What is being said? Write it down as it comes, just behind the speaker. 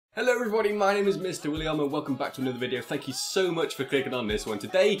Hello everybody, my name is MrWilliamo and welcome back to another video. Thank you so much for clicking on this one.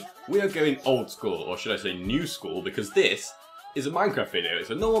 Today we are going old school, or should I say new school, because this is a Minecraft video. It's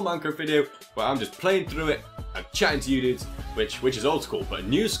a normal Minecraft video where I'm just playing through it and chatting to you dudes, which is old school. But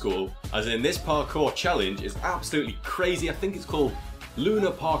new school, as in this parkour challenge, is absolutely crazy. I think it's called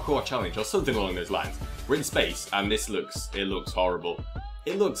Lunar Parkour Challenge or something along those lines. We're in space and it looks horrible.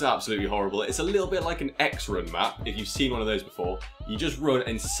 It looks absolutely horrible. It's a little bit like an X-run map, if you've seen one of those before. You just run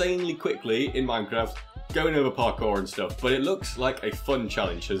insanely quickly in Minecraft, going over parkour and stuff, but it looks like a fun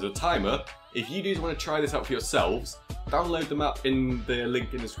challenge. There's a timer. If you do want to try this out for yourselves, download the map in the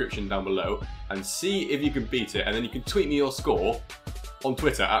link in the description down below and see if you can beat it, and then you can tweet me your score on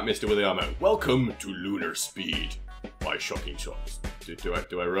Twitter at MrWilliamo. Welcome to Lunar Speed by Shocking Shots.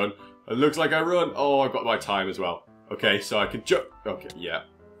 Do I run? It looks like I run. Oh, I've got my time as well. Okay, so I can jump. Okay, yeah.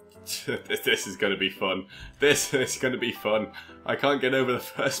 This is going to be fun. This is going to be fun. I can't get over the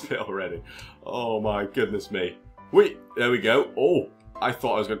first bit already. Oh my goodness me. Wait, there we go. Oh, I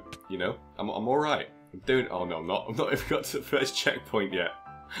thought I was going to, you know, I'm alright. I'm doing, oh no, I'm not. I'm not even got to the first checkpoint yet.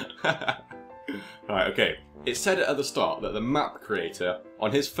 Right, okay. It said at the start that the map creator,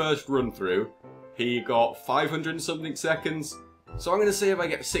 on his first run through, he got 500 and something seconds. So I'm going to say if I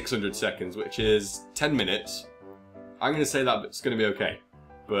get 600 seconds, which is 10 minutes, I'm going to say that it's going to be okay.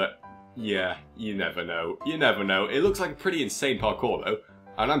 But, yeah, you never know. You never know. It looks like a pretty insane parkour, though.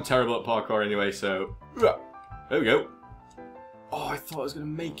 And I'm terrible at parkour anyway, so... There we go. Oh, I thought I was going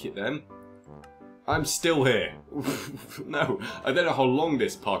to make it then. I'm still here. No, I don't know how long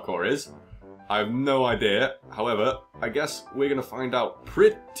this parkour is. I have no idea. However, I guess we're going to find out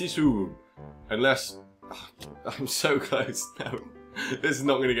pretty soon. Unless... Oh, I'm so close. No, this is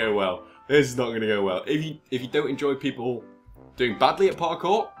not going to go well. This is not going to go well. If you don't enjoy people doing badly at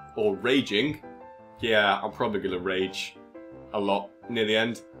parkour or raging, yeah, I'm probably going to rage a lot near the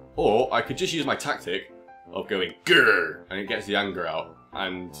end. Or I could just use my tactic of going grrr, and it gets the anger out,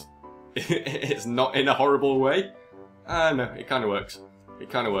 and it's not in a horrible way. No, it kind of works. It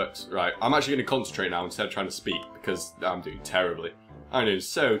kind of works. Right, I'm actually going to concentrate now instead of trying to speak because I'm doing terribly. I'm doing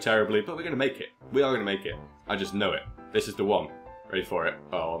so terribly, but we're going to make it. We are going to make it. I just know it. This is the one. Ready for it?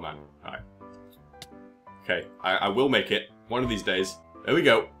 Oh man. Alright. Okay, I will make it one of these days. There we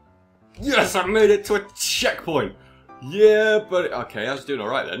go. Yes, I made it to a checkpoint. Yeah, but okay, I was doing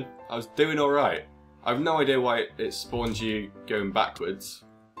alright then. I was doing alright. I have no idea why it spawns you going backwards.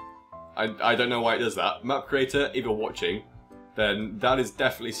 I don't know why it does that. Map creator, if you're watching, then that is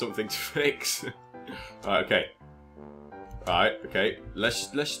definitely something to fix. Alright, okay. Alright, okay. Let's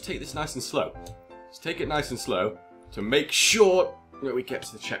just take this nice and slow. Let's take it nice and slow to make sure that we get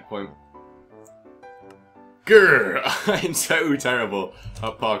to the checkpoint. Grrr! I'm so terrible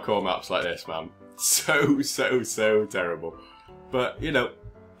at parkour maps like this, man. So terrible. But, you know,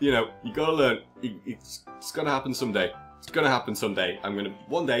 you gotta learn. It's gonna happen someday. It's gonna happen someday. I'm gonna,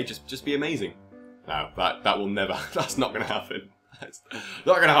 one day, just be amazing. No, that will never, that's not gonna happen. That's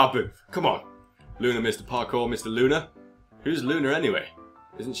not gonna happen. Come on. Luna, Mr. Parkour, Mr. Luna. Who's Luna anyway?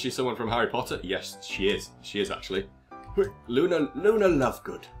 Isn't she someone from Harry Potter? Yes, she is. She is actually. Luna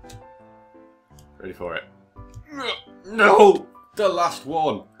Lovegood. Ready for it? No! The last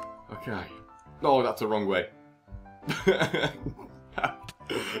one! Okay. No, that's the wrong way.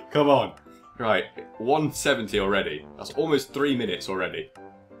 Come on. Right, 170 already. That's almost 3 minutes already.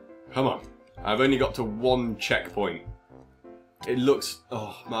 Come on. I've only got to one checkpoint. It looks...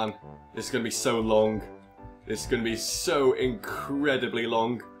 Oh, man. This is going to be so long. This is going to be so incredibly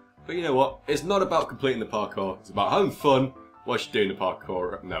long. But you know what? It's not about completing the parkour. It's about having fun whilst you're doing the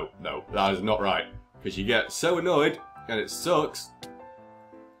parkour. No, that is not right. Because you get so annoyed, and it sucks.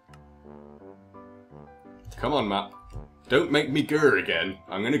 Come on, map. Don't make me grrr again.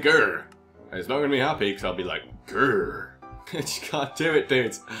 I'm going to grrr. And it's not going to be happy, because I'll be like, grrr. I just can't do it,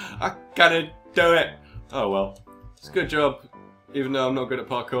 dudes. I can't do it. Oh, well. It's a good job. Even though I'm not good at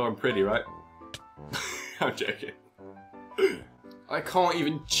parkour, I'm pretty, right? I'm joking. I can't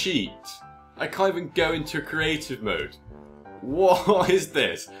even cheat. I can't even go into creative mode. What is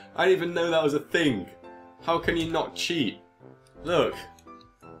this? I didn't even know that was a thing. How can you not cheat? Look.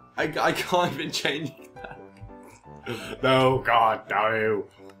 I can't even change that. No, God, no.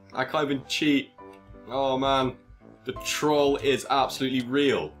 I can't even cheat. Oh, man. The troll is absolutely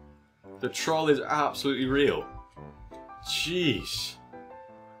real. The troll is absolutely real. Jeez.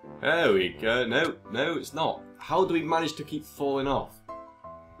 There we go. No, it's not. How do we manage to keep falling off?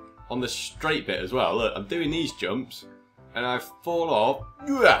 On the straight bit as well. Look, I'm doing these jumps, and I fall off.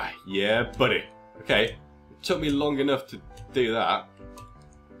 Yeah, buddy. Okay. It took me long enough to do that.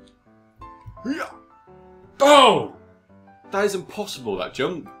 Oh! That is impossible, that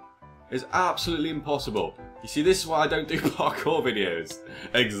jump. It's absolutely impossible. You see, this is why I don't do parkour videos.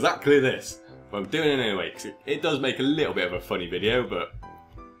 Exactly this. But I'm doing it anyway, because it does make a little bit of a funny video, but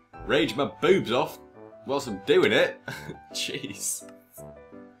rage my boobs off whilst I'm doing it. Jeez.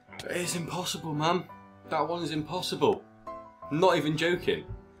 It's impossible, man. That one is impossible. I'm not even joking.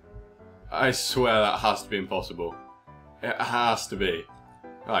 I swear that has to be impossible. It has to be.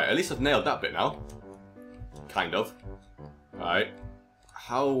 Right, at least I've nailed that bit now. Kind of. Right.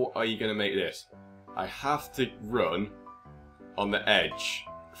 How are you going to make this? I have to run on the edge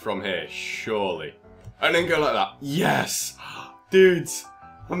from here, surely. And then go like that. Yes! Dudes,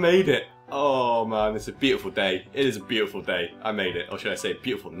 I made it. Oh man, it's a beautiful day. It is a beautiful day. I made it. Or should I say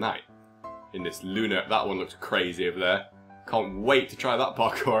beautiful night. In this lunar... That one looks crazy over there. Can't wait to try that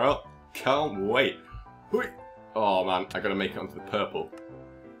parkour out. Can't wait. Oh man, I gotta make it onto the purple.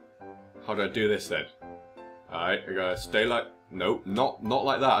 How do I do this then? Alright, I gotta stay like... No, not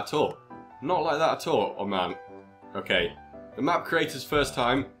like that at all. Not like that at all. Oh man. Okay. The map creator's first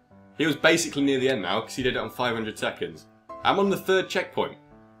time. He was basically near the end now because he did it on 500 seconds. I'm on the 3rd checkpoint.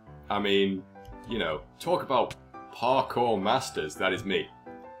 I mean, you know, talk about parkour masters. That is me.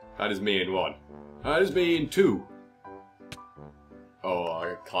 That is me in 1. That is me in 2. Oh,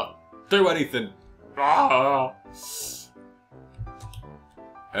 I can't do anything. Ah.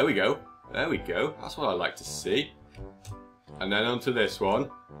 There we go. There we go. That's what I like to see. And then onto this one.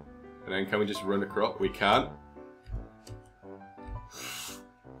 And then can we just run across? We can.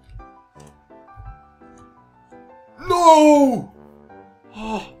 No!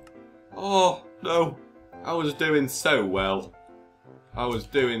 Oh, no. I was doing so well. I was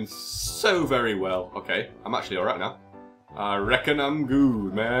doing so very well. Okay, I'm actually alright now. I reckon I'm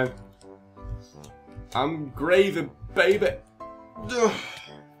good, man. I'm gravy, baby. Ugh.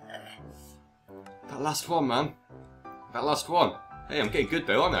 That last one, man. That last one. Hey, I'm getting good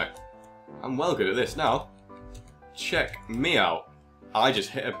though, aren't I? I'm well good at this now. Check me out. I just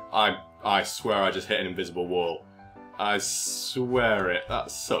hit a... I swear I just hit an invisible wall. I swear it. That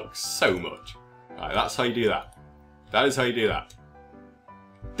sucks so much. Right, that's how you do that. That is how you do that.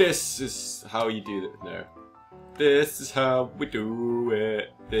 This is how you do that. No. This is how we do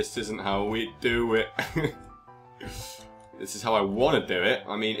it. This isn't how we do it. This is how I want to do it.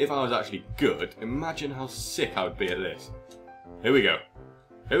 I mean, if I was actually good, imagine how sick I would be at this. Here we go.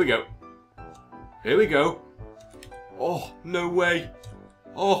 Here we go. Here we go. Oh, no way.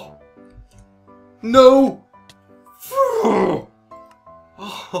 Oh. No!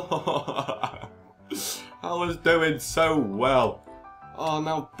 I was doing so well. Oh,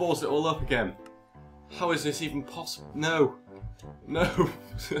 now balls it all up again. How is this even possible? No. No.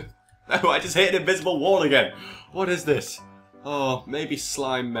 No, I just hit an invisible wall again. What is this? Oh, maybe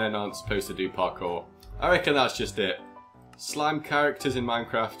slime men aren't supposed to do parkour. I reckon that's just it. Slime characters in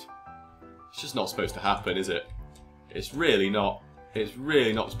Minecraft. It's just not supposed to happen, is it? It's really not. It's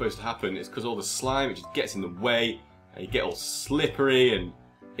really not supposed to happen. It's because all the slime, it just gets in the way. And you get all slippery and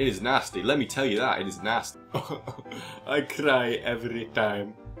it is nasty. Let me tell you that, it is nasty. I cry every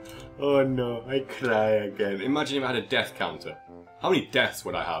time. Oh no, I cry again. Imagine if I had a death counter. How many deaths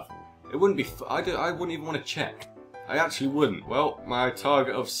would I have? It wouldn't be... I wouldn't even want to check. I actually wouldn't. Well, my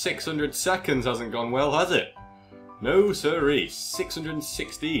target of 600 seconds hasn't gone well, has it? No siree.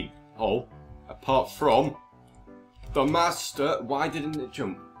 616. Oh, apart from... the master... Why didn't it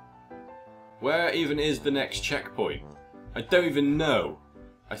jump? Where even is the next checkpoint? I don't even know.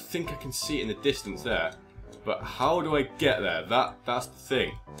 I think I can see it in the distance there. But how do I get there? That's the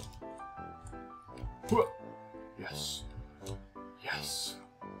thing. Yes. Yes.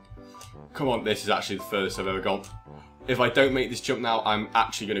 Come on, this is actually the furthest I've ever gone. If I don't make this jump now, I'm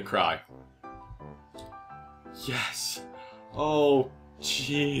actually going to cry. Yes. Oh,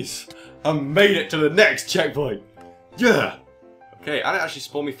 jeez. I made it to the next checkpoint. Yeah. Okay, and it actually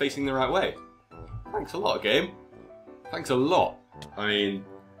spawned me facing the right way. Thanks a lot, game. Thanks a lot. I mean,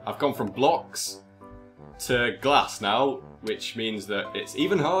 I've gone from blocks to glass now, which means that it's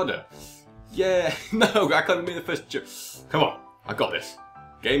even harder. Yeah, no, I can't be the first jump. Come on, I got this.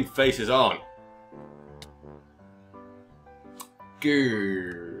 Game face is on.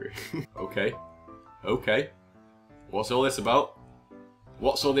 Good. Okay. Okay. What's all this about?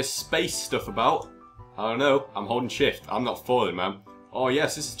 What's all this space stuff about? I don't know. I'm holding shift. I'm not falling, man. Oh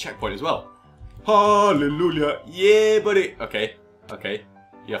yes, this is a checkpoint as well. Hallelujah. Yeah, buddy. Okay. Okay.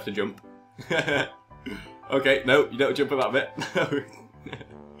 You have to jump. Okay. No, you don't jump at that bit.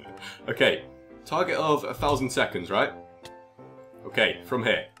 Okay. Target of 1,000 seconds, right? Okay. From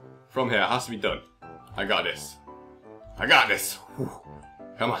here. From here. It has to be done. I got this. I got this. Whew.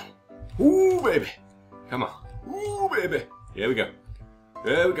 Come on. Ooh, baby. Come on. Ooh, baby. Here we go.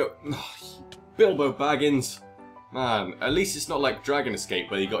 There we go. Bilbo Baggins. Man, at least it's not like Dragon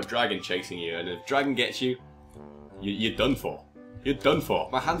Escape where you got a dragon chasing you, and if dragon gets you, you're done for. You're done for.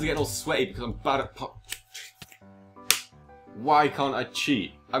 My hands are getting all sweaty because I'm bad at Why can't I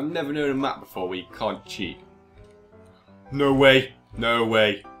cheat? I've never known a map before where you can't cheat. No way. No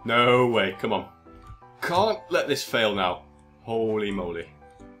way. No way. Come on. Can't let this fail now. Holy moly.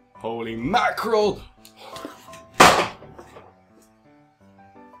 Holy mackerel!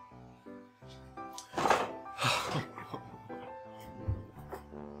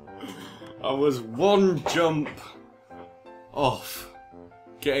 I was one jump off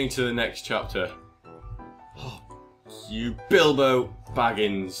getting to the next chapter. Oh, you Bilbo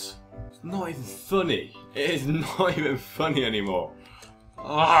Baggins. It's not even funny. It is not even funny anymore.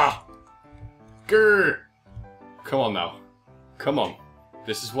 Ah! Grr! Come on now. Come on.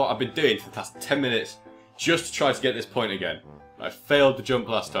 This is what I've been doing for the past 10 minutes just to try to get this point again. I failed the jump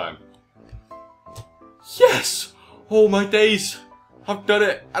last time. Yes! Oh my days! I've done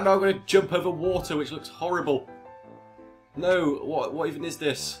it! And now I'm going to jump over water, which looks horrible. No, what even is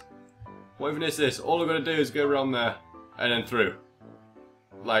this? What even is this? All I've got to do is go around there and then through.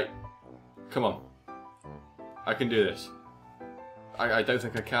 Like, come on. I can do this. I don't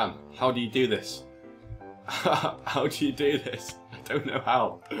think I can. How do you do this? How do you do this? I don't know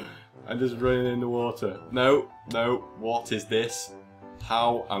how. I'm just running in the water. No, no. What is this?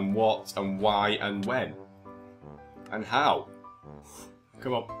 How and what and why and when? And how?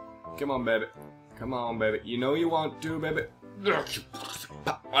 Come on. Come on, baby. Come on, baby. You know you want to, baby. Nah.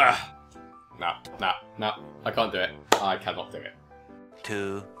 I can't do it. I cannot do it.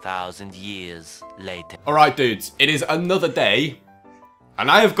 2,000 years later. Alright, dudes. It is another day. And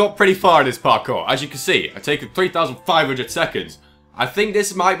I have got pretty far in this parkour. As you can see, I've taken 3,500 seconds. I think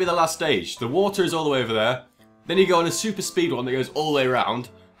this might be the last stage. The water is all the way over there. Then you go on a super speed one that goes all the way around.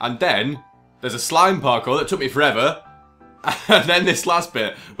 And then there's a slime parkour that took me forever. And then this last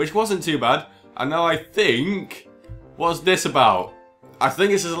bit, which wasn't too bad. And now I think... What's this about? I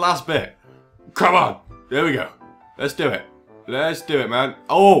think this is the last bit. Come on. There we go. Let's do it. Let's do it, man.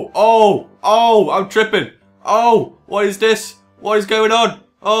 Oh, I'm tripping. Oh, what is this? What is going on?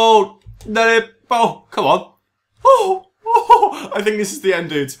 Oh, no, oh, come on. Oh, I think this is the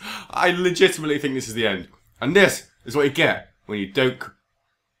end, dudes. I legitimately think this is the end. And this is what you get when you don't...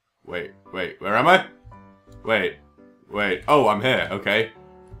 Wait, where am I? Wait. Oh, I'm here, okay.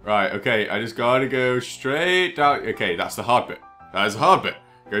 Right, okay, I just gotta go straight down. Okay, that's the hard bit. That is the hard bit.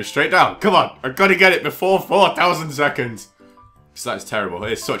 Go straight down. Come on, I've got to get it before 4,000 seconds. So that's terrible.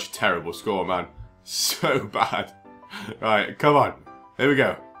 It's such a terrible score, man. So bad. Right, come on. Here we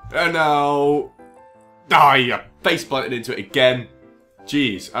go. And now... Ah, you face planted into it again.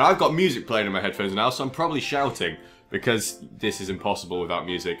 Jeez. And I've got music playing in my headphones now, so I'm probably shouting. Because this is impossible without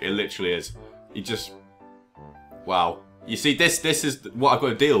music. It literally is. You just... Wow. You see, this is what I've got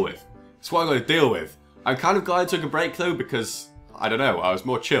to deal with. It's what I've got to deal with. I'm kind of glad I took a break, though, because... I don't know, I was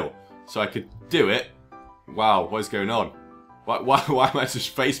more chill. So I could do it. Wow, what is going on? Why am I just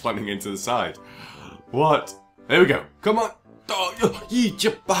face planting into the side? What? There we go. Come on.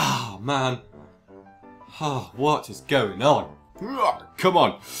 Oh, man. Oh, what is going on? Come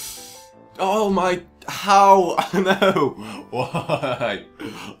on. Oh my... How? No. Why?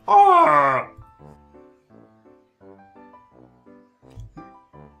 Ah.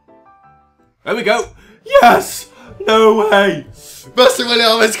 There we go. Yes! No way.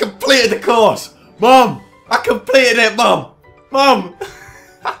 MrWilliamo has completed the course. Mum! I completed it, Mum! Mum!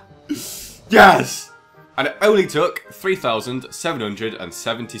 Yes! And it only took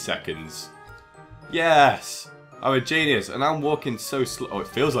 3,770 seconds. Yes! I'm a genius, and I'm walking so slow. Oh, it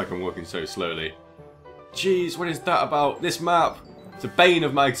feels like I'm walking so slowly. Jeez, what is that about? This map, it's a bane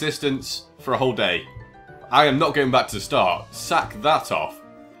of my existence for a whole day. I am not going back to the start. Sack that off.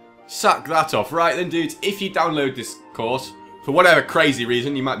 Sack that off. Right then, dudes, if you download this course, for whatever crazy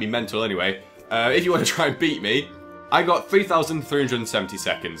reason, you might be mental anyway, if you want to try and beat me, I got 3,370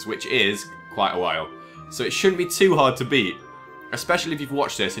 seconds, which is quite a while. So it shouldn't be too hard to beat, especially if you've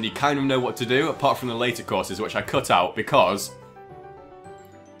watched this and you kind of know what to do, apart from the later courses, which I cut out because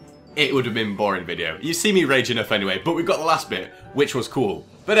it would have been a boring video. You see me rage enough anyway, but we've got the last bit, which was cool.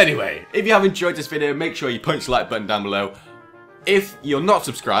 But anyway, if you have enjoyed this video, make sure you punch the like button down below. If you're not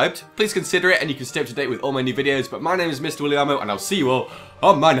subscribed, please consider it and you can stay up to date with all my new videos. But my name is MrWilliamo and I'll see you all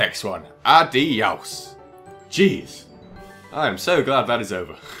on my next one. Adios. Jeez. I am so glad that is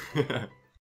over.